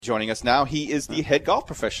Joining us now, he is the head golf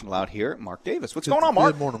professional out here, Mark Davis. What's going on,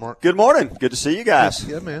 Mark? Good morning, Mark. Good morning. Good to see you guys.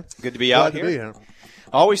 Yeah, man. Good to be out Glad here. to be here.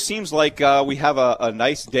 Always seems like we have a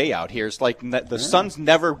nice day out here. It's like the sun's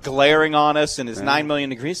never glaring on us, and it's 9 million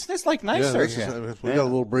degrees. It's like nicer. We got a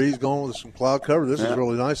little breeze going with some cloud cover. This is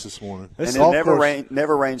really nice this morning. And it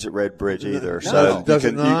never rains at Red Bridge either. So does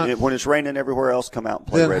it not? When it's raining everywhere else, come out and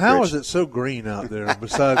play Then Red Bridge. how is it so green out there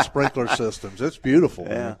besides sprinkler systems? It's beautiful.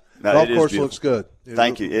 Yeah. Man. Golf course looks good.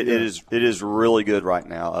 Thank you. It is really good right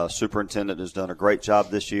now. Superintendent has done a great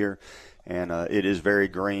job this year, and it is very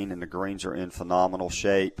green, and the greens are in phenomenal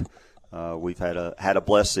shape. We've had a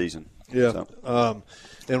blessed season. Yeah. So.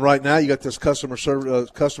 And right now you got this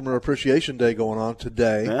customer appreciation day going on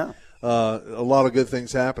today. Yeah. A lot of good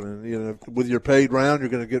things happening. You know, with your paid round, you're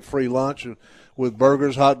going to get free lunch with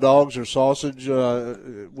burgers, hot dogs, or sausage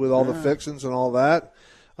with all the fixings and all that.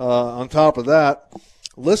 On top of that,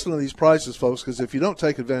 listen to these prices, folks, because if you don't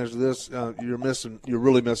take advantage of this, you're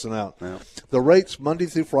really missing out. Yeah. The rates Monday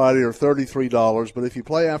through Friday are $33, but if you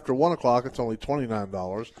play after 1 o'clock, it's only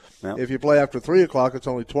 $29. Yeah. If you play after 3 o'clock, it's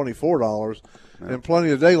only $24, and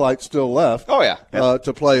plenty of daylight still left. Oh, yeah.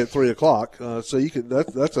 To play at 3 o'clock. So you can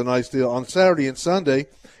that's a nice deal. On Saturday and Sunday,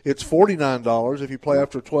 it's $49. If you play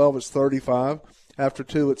after 12, it's $35. After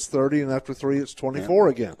 2, it's $30, and after 3, it's $24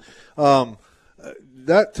 again.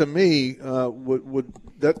 That to me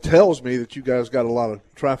that tells me that you guys got a lot of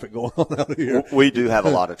traffic going on out here. We do have a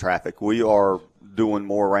lot of traffic. We are doing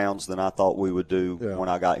more rounds than I thought we would do when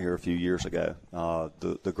I got here a few years ago.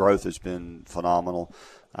 The growth has been phenomenal.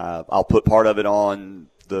 I'll put part of it on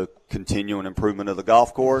the continuing improvement of the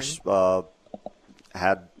golf course.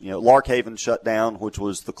 Had Larkhaven shut down, which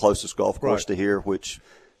was the closest golf course to here, which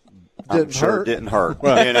I'm sure didn't hurt.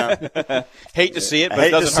 Right. Hate to see it, but it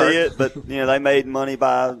doesn't hurt. But they made money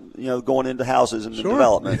by going into houses and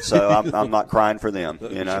development. So I'm not crying for them.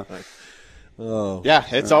 Oh. Yeah,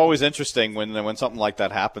 it's always interesting when something like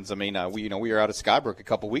that happens. I mean, we were out at Skybrook a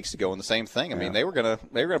couple weeks ago, and the same thing. I mean, they were gonna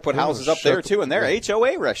put houses up there too, and their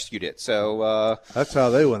HOA rescued it. So that's how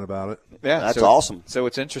they went about it. Yeah, that's awesome. So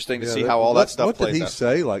it's interesting to see how all that stuff plays out. What did he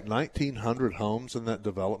say? Like 1,900 homes in that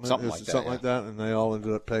development, something like that, and they all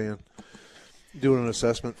ended up doing an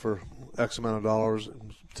assessment for X amount of dollars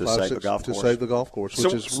to save the golf course,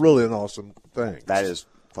 which is really an awesome thing. That is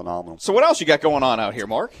phenomenal. So what else you got going on out here,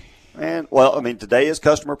 Mark? And today is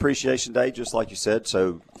Customer Appreciation Day, just like you said.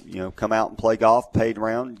 So, come out and play golf, paid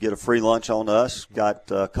round, get a free lunch on us. Got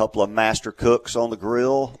a couple of master cooks on the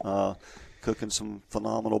grill, cooking some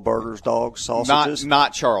phenomenal burgers, dogs, sausages.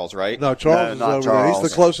 Not Charles, right? No, Charles is over there. He's the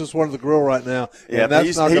closest one to the grill right now. Yeah, but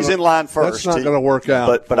he's in line first. That's not going to work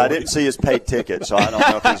out. But I didn't see his paid ticket, so I don't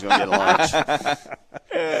know if he's going to get a lunch.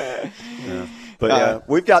 Yeah. But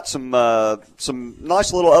we've got some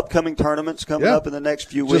nice little upcoming tournaments coming up in the next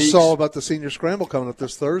few weeks. Just saw about the Senior Scramble coming up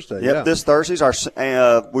this Thursday. Yep, this Thursday's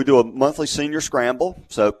we do a monthly Senior Scramble.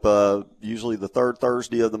 So usually the third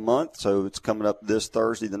Thursday of the month. So it's coming up this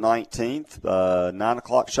Thursday, the 19th. 9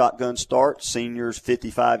 o'clock shotgun start. Seniors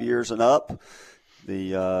 55 years and up.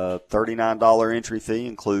 The $39 entry fee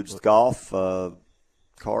includes the golf,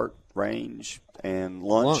 cart, range, and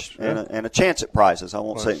lunch and a chance at prizes. I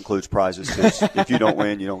won't say it includes prizes because if you don't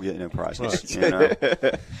win, you don't get no prizes.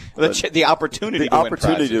 The opportunity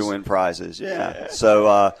to win prizes. Yeah.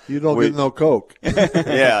 So you don't get no Coke.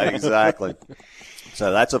 Yeah, exactly.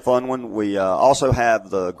 So that's a fun one. We also have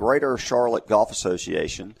the Greater Charlotte Golf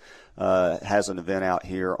Association has an event out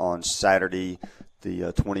here on Saturday,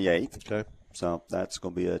 the 28th. Okay. So that's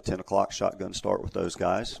going to be a 10 o'clock shotgun start with those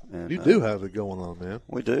guys. And, you do have it going on, man.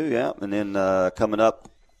 We do, yeah. And then coming up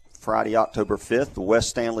Friday, October 5th, the West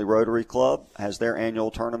Stanley Rotary Club has their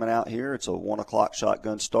annual tournament out here. It's a 1 o'clock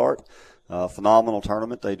shotgun start. Phenomenal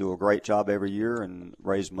tournament. They do a great job every year and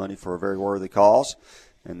raise money for a very worthy cause.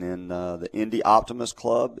 And then the Indy Optimist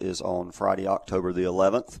Club is on Friday, October the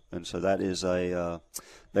 11th. And so that is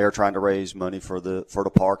they're trying to raise money for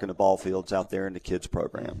the park and the ball fields out there and the kids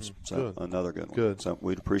programs. So another good one. Good. So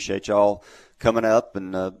we'd appreciate y'all coming up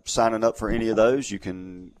and signing up for any of those. You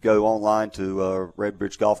can go online to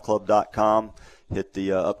redbridgegolfclub.com, hit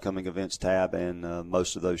the upcoming events tab, and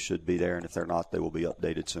most of those should be there. And if they're not, they will be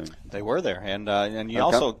updated soon. They were there, and you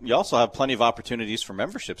also have plenty of opportunities for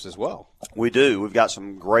memberships as well. We do. We've got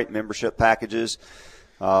some great membership packages.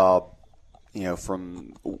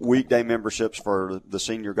 From weekday memberships for the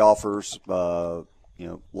senior golfers,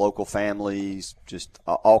 local families, just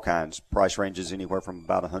all kinds. Price ranges anywhere from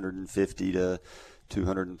about $150 to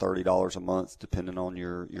 $230 a month, depending on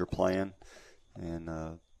your plan.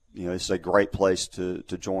 And it's a great place to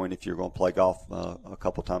join if you're going to play golf a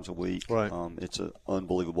couple times a week. Right. It's an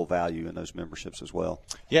unbelievable value in those memberships as well.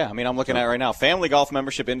 Yeah, I mean, I'm looking at it right now. Family golf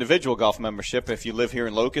membership, individual golf membership. If you live here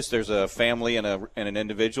in Locust, there's a family and an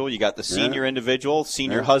individual. You got the senior individual,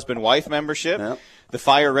 senior husband-wife membership. Yeah. The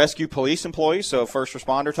fire, rescue, police employees, so first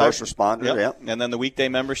responder type. First responder, yep. And then the weekday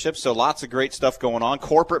memberships. So lots of great stuff going on.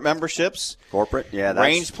 Corporate memberships. Corporate, yeah.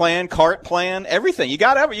 Range plan, cart plan, everything. You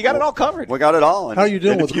got it all covered. We got it all. And, how are you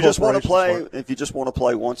doing with if you just want to play? corporations, If you just want to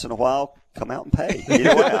play once in a while, come out and pay.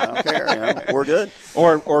 Either way, I don't care. We're good.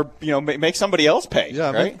 Or make somebody else pay.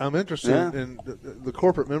 Yeah, right? I'm interested in the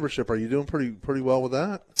corporate membership. Are you doing pretty well with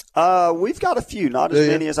that? We've got a few, not as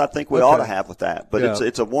many as I think we ought to have with that, but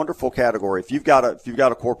it's a wonderful category. If you've got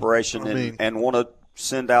a corporation and want to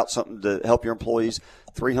send out something to help your employees,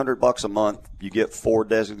 $300 a month, you get 4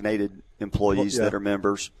 designated employees that are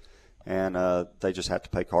members. And they just have to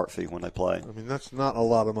pay cart fee when they play. I mean, that's not a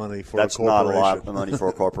lot of money for a corporation. That's not a lot of money for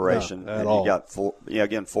a corporation. At and all. You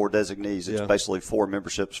got 4 designees. It's basically 4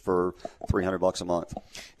 memberships for $300 a month.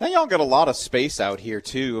 Now y'all got a lot of space out here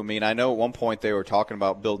too. I mean, I know at one point they were talking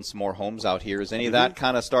about building some more homes out here. Is any of that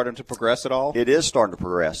kind of starting to progress at all? It is starting to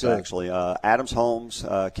progress, actually. Adams Homes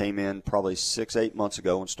came in probably 6-8 months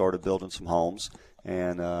ago and started building some homes,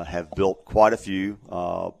 and have built quite a few.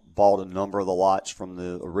 Bought a number of the lots from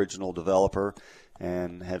the original developer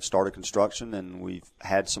and have started construction, and we've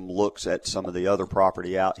had some looks at some of the other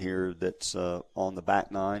property out here that's on the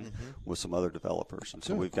back nine with some other developers. And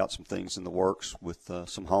so we've got some things in the works with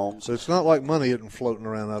some homes. So it's not like money isn't floating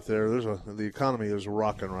around out there. The economy is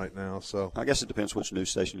rocking right now. So I guess it depends which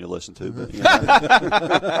news station you listen to. But,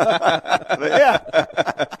 but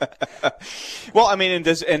yeah. Well, I mean,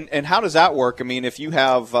 and how does that work? I mean, if you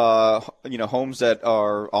have homes that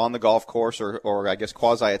are on the golf course or I guess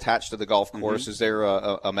quasi attached to the golf course, is there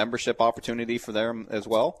a membership opportunity for them as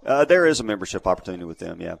well? There is a membership opportunity with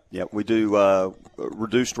them. Yeah. We do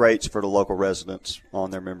reduced rates for the local residents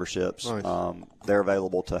on their memberships. Nice. They're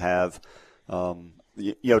available to have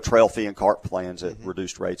trail fee and cart plans at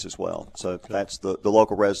reduced rates as well. So that's the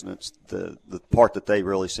local residents. The part that they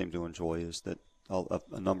really seem to enjoy is that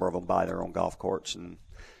a number of them buy their own golf carts and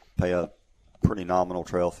pay a pretty nominal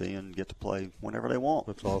trail fee and get to play whenever they want.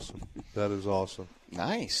 that's awesome. That is awesome.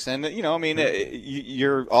 Nice. And,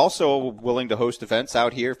 you're also willing to host events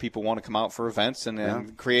out here if people want to come out for events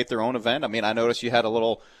and create their own event. I mean, I noticed you had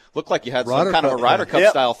looked like you had some kind of a Ryder Cup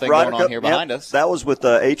style thing going on here behind us. That was with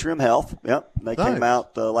Atrium Health. Yep. They Nice. came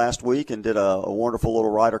out last week and did a wonderful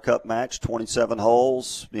little Ryder Cup match, 27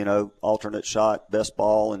 holes, alternate shot, best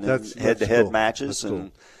ball, and then head-to-head cool. matches. That's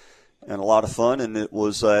cool. And a lot of fun, and it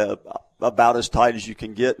was about as tight as you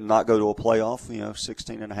can get and not go to a playoff,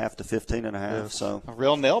 16.5 to 15.5. Yeah. So A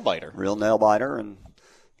real nail biter. real nail biter, and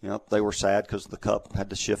they were sad because the cup had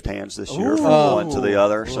to shift hands this year from one to the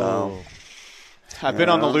other. So I've been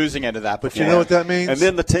on the losing end of that But before. you know what that means? and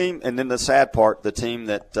then the sad part, the team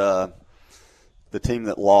that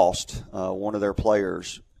lost, one of their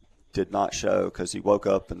players did not show because he woke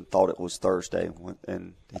up and thought it was Thursday,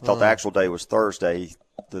 and he thought the actual day was Thursday.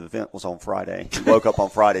 The event was on Friday. He woke up on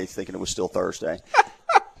Friday thinking it was still Thursday.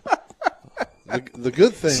 The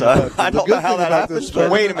good thing. So, about, I the don't good know how thing that about happened, this but-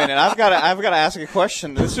 tournament- Wait a minute. I've got to ask a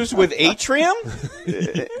question. This was with Atrium?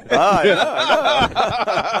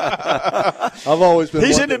 I've always been.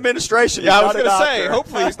 He's in wondering- administration. Yeah, I was going going to to say,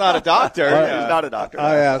 hopefully he's not a doctor. He's not a doctor.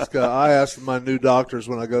 I ask my new doctors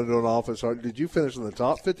when I go into an office, did you finish in the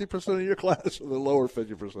top 50% of your class or the lower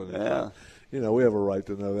 50% of your class? We have a right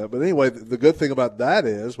to know that. But anyway, the good thing about that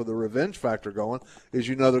is, with the revenge factor going, is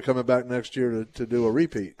they're coming back next year to do a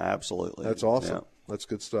repeat. Absolutely. That's awesome. Yeah. That's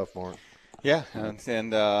good stuff, Mark. Yeah,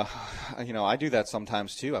 and I do that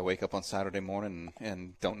sometimes too. I wake up on Saturday morning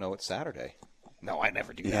and don't know it's Saturday. No, I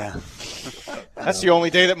never do that. That's the only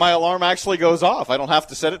day that my alarm actually goes off. I don't have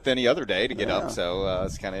to set it to any other day to get up, so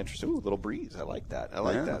it's kind of interesting. Ooh, a little breeze. I like that.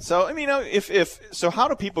 That. So, I mean, so how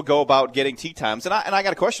do people go about getting tee times? And I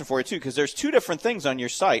got a question for you too, because there's two different things on your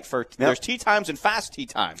site there's tee times and fast tee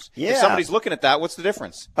times. Yeah. If somebody's looking at that, what's the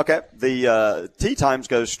difference? Okay. The tee times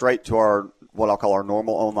goes straight to what I'll call our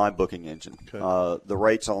normal online booking engine. Okay. The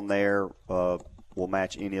rates on there will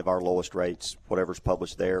match any of our lowest rates, whatever's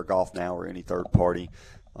published there, Golf Now or any third party.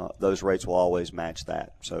 Those rates will always match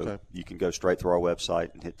that. So you can go straight through our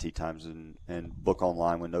website and hit tee times and book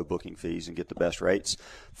online with no booking fees and get the best rates.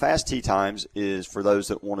 Fast tee times is for those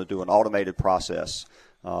that want to do an automated process.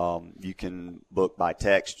 You can book by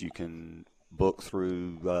text. You can book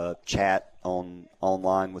through chat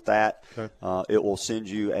online with that. Okay. It will send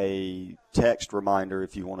you a text reminder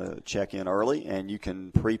if you want to check in early, and you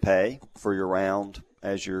can prepay for your round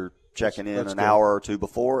as you're checking in That's an good. hour or two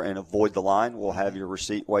before and avoid the line. We'll have your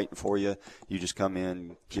receipt waiting for you. You just come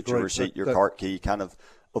in, get your Great. receipt, your That- cart key, kind of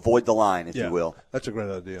avoid the line, if Yeah, you will. that's a great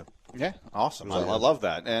idea. Yeah, awesome. I love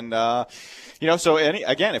that. And, so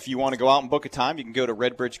again, if you want to go out and book a time, you can go to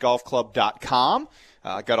redbridgegolfclub.com.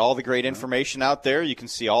 Got all the great information out there. You can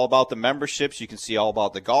see all about the memberships. You can see all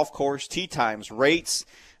about the golf course, tee times, rates.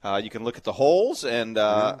 You can look at the holes and,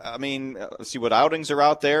 see what outings are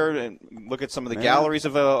out there and look at some of the galleries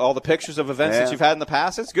of all the pictures of events that you've had in the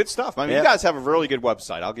past. It's good stuff. I mean, you guys have a really good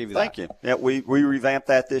website. I'll give you that. Thank you. Yeah, we revamped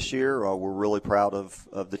that this year. We're really proud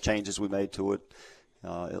of the changes we made to it.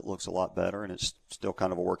 It looks a lot better, and it's still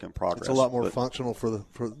kind of a work in progress. It's a lot more functional for the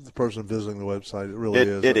person visiting the website. It really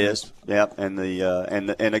is. It is. Yeah, and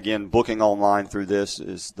and again, booking online through this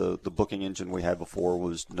is the booking engine we had before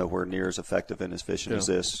was nowhere near as effective and as efficient as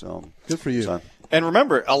this. Good for you. And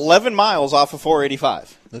remember, 11 miles off of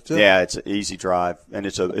 485. That's it. Yeah, it's an easy drive, and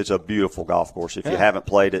it's a beautiful golf course. If you haven't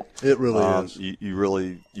played it, It really is. You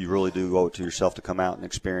really do owe it to yourself to come out and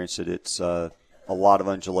experience it. It's a lot of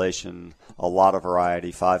undulation, a lot of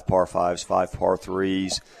variety, 5 par 5s, 5 par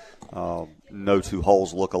 3s. No two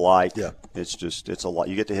holes look alike. Yeah. It's a lot.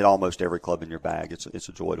 You get to hit almost every club in your bag. It's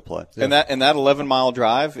a joy to play. Yeah. And that 11-mile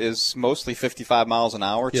drive is mostly 55 miles an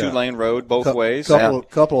hour, Yeah. 2-lane road both ways.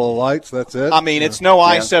 Couple of lights. That's it. I mean, it's no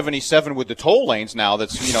I-77 with the toll lanes now.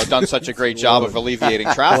 That's done such a great job of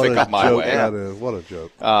alleviating traffic up my way. That is. What a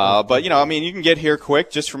joke. But you can get here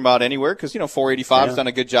quick just from about anywhere because 485's done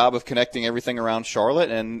a good job of connecting everything around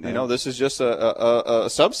Charlotte, and this is just a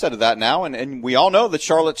subset of that now. And we all know that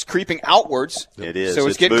Charlotte's creeping outwards. It is. So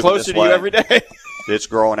it's getting moving closer this to you way. every day. It's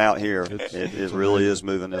growing out here. It really is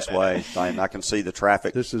moving this way. I can see the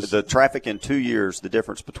traffic. The traffic in 2 years, the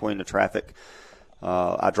difference between the traffic.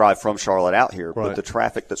 I drive from Charlotte out here, but the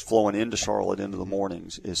traffic that's flowing into Charlotte into the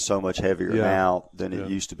mornings is so much heavier now than it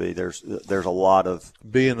used to be. There's a lot of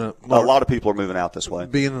a lot of people are moving out this way.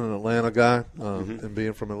 Being an Atlanta guy and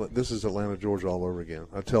being from Atlanta, this is Atlanta, Georgia all over again.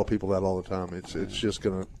 I tell people that all the time. It's just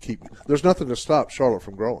going to keep. There's nothing to stop Charlotte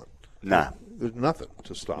from growing. Nah. There's nothing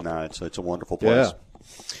to stop. No, it's a wonderful place.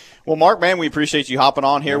 Yeah. Well, Mark, man, we appreciate you hopping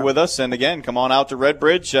on here with us. And, again, come on out to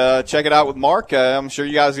Redbridge. Check it out with Mark. I'm sure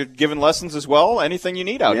you guys are giving lessons as well. Anything you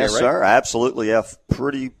need out here, right? Yes, sir. Absolutely. Yeah,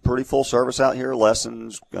 pretty full service out here.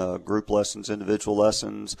 Lessons, group lessons, individual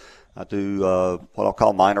lessons. I do what I'll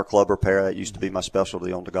call minor club repair. That used to be my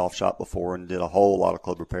specialty on the golf shop before and did a whole lot of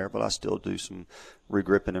club repair, but I still do some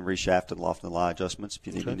regripping and reshafting, loft and lie adjustments. If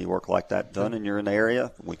you need any work like that done and you're in the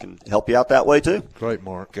area, we can help you out that way too. Great,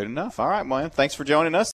 Mark. Good enough. All right, man. Thanks for joining us.